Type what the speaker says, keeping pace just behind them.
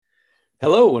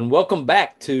Hello, and welcome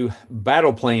back to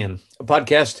Battle Plan, a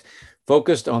podcast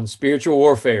focused on spiritual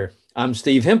warfare. I'm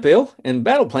Steve Hemphill, and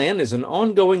Battle Plan is an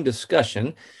ongoing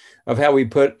discussion of how we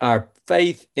put our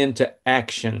faith into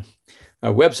action.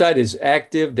 Our website is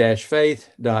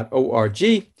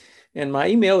active-faith.org, and my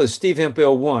email is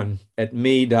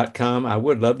stevehemphill1@me.com. I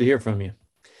would love to hear from you.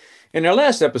 In our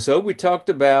last episode, we talked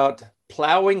about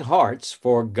plowing hearts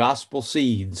for gospel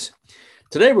seeds.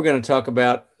 Today, we're going to talk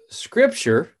about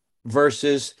Scripture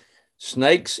versus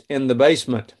snakes in the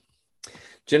basement.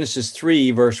 Genesis 3,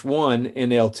 verse 1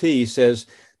 NLT says,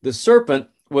 "The serpent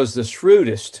was the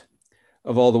shrewdest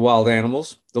of all the wild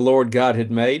animals the Lord God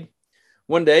had made.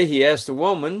 One day he asked the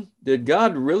woman, 'Did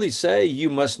God really say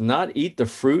you must not eat the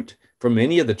fruit from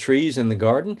any of the trees in the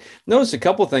garden?'" Notice a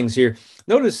couple things here.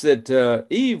 Notice that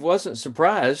Eve wasn't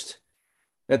surprised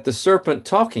at the serpent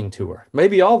talking to her.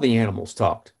 Maybe all the animals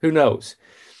talked. Who knows?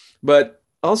 But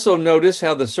also notice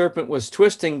how the serpent was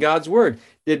twisting God's word.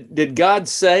 Did God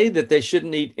say that they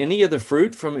shouldn't eat any of the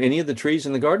fruit from any of the trees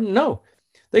in the garden? No,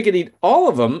 they could eat all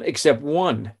of them except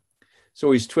one.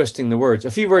 So he's twisting the words.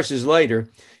 A few verses later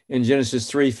in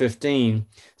Genesis 3:15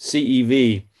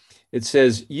 CEV, it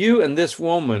says, "You and this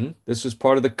woman," this was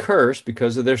part of the curse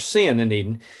because of their sin in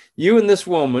Eden. "You and this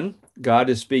woman," God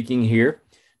is speaking here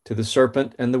to the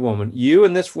serpent and the woman, "you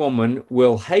and this woman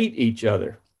will hate each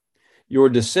other. Your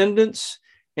descendants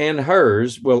and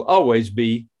hers will always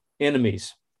be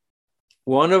enemies.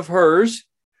 One of hers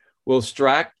will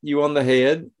strike you on the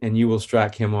head, and you will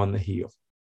strike him on the heel."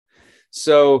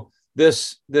 So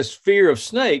this fear of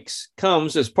snakes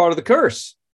comes as part of the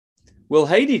curse. We'll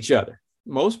hate each other.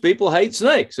 Most people hate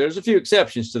snakes. There's a few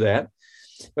exceptions to that.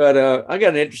 But I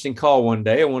got an interesting call one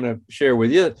day I want to share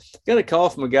with you. I got a call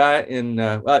from a guy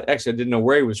actually, I didn't know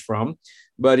where he was from,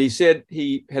 but he said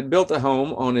he had built a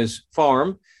home on his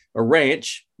farm, a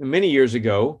ranch, many years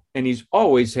ago, and he's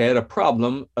always had a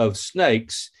problem of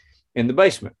snakes in the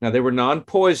basement. Now, they were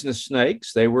non-poisonous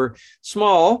snakes. They were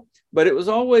small, but it was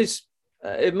always,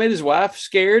 it made his wife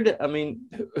scared. I mean,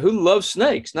 who loves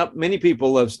snakes? Not many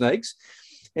people love snakes.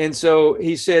 And so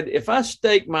he said, "If I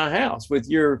stake my house with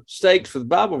your stakes with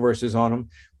Bible verses on them,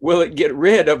 will it get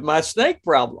rid of my snake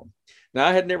problem?" Now,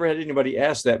 I had never had anybody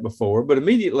ask that before, but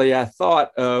immediately I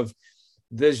thought of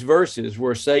these verses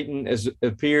where Satan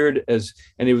appeared as,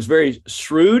 and he was very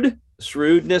shrewd.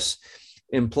 Shrewdness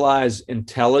implies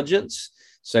intelligence.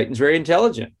 Satan's very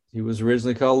intelligent. He was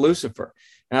originally called Lucifer.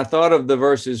 And I thought of the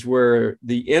verses where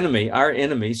the enemy, our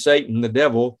enemy, Satan, the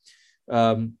devil,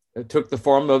 took the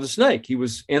form of the snake. He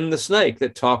was in the snake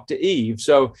that talked to Eve.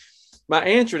 So my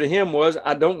answer to him was,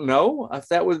 I don't know if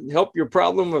that would help your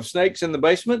problem of snakes in the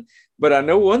basement, but I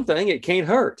know one thing, it can't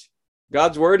hurt.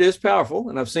 God's word is powerful,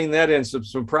 and I've seen that in some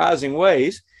surprising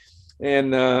ways.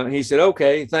 And he said,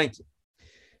 "Okay, thank you."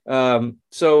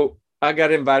 So I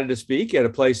got invited to speak at a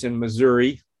place in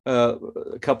Missouri a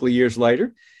couple of years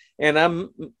later. And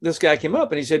this guy came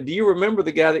up and he said, "Do you remember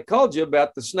the guy that called you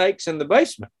about the snakes in the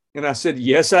basement?" And I said,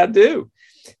 "Yes, I do."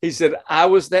 He said, "I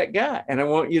was that guy. And I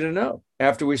want you to know,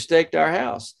 after we staked our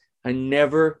house, I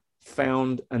never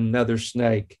found another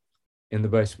snake in the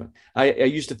basement. I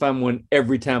used to find one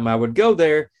every time I would go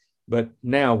there, but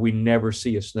now we never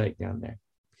see a snake down there."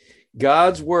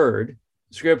 God's word,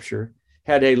 Scripture,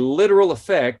 had a literal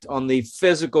effect on the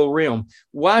physical realm.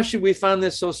 Why should we find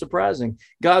this so surprising?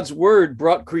 God's word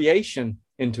brought creation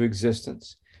into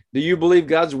existence. Do you believe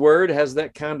God's word has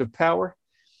that kind of power?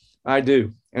 I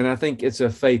do, and I think it's a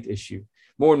faith issue.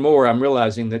 More and more, I'm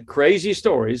realizing that crazy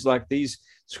stories like these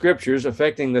scriptures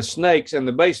affecting the snakes in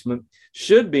the basement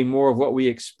should be more of what we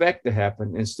expect to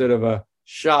happen instead of a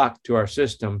shock to our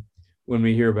system when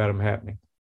we hear about them happening.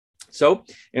 So,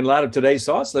 in light of today's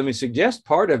thoughts, let me suggest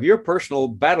part of your personal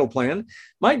battle plan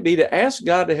might be to ask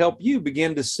God to help you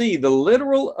begin to see the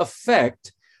literal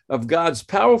effect of God's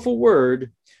powerful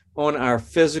word on our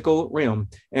physical realm.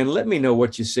 And let me know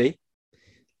what you see.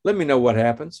 Let me know what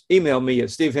happens. Email me at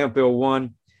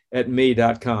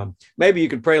stevehemphill1@me.com. Maybe you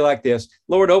could pray like this: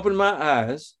 "Lord, open my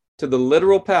eyes to the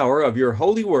literal power of your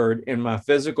holy word in my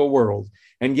physical world,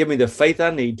 and give me the faith I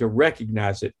need to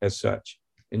recognize it as such."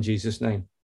 In Jesus' name.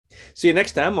 See you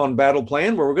next time on Battle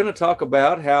Plan, where we're going to talk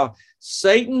about how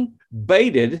Satan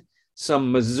baited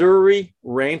some Missouri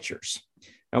ranchers.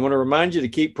 I want to remind you to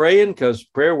keep praying because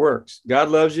prayer works. God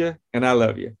loves you, and I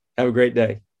love you. Have a great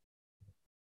day.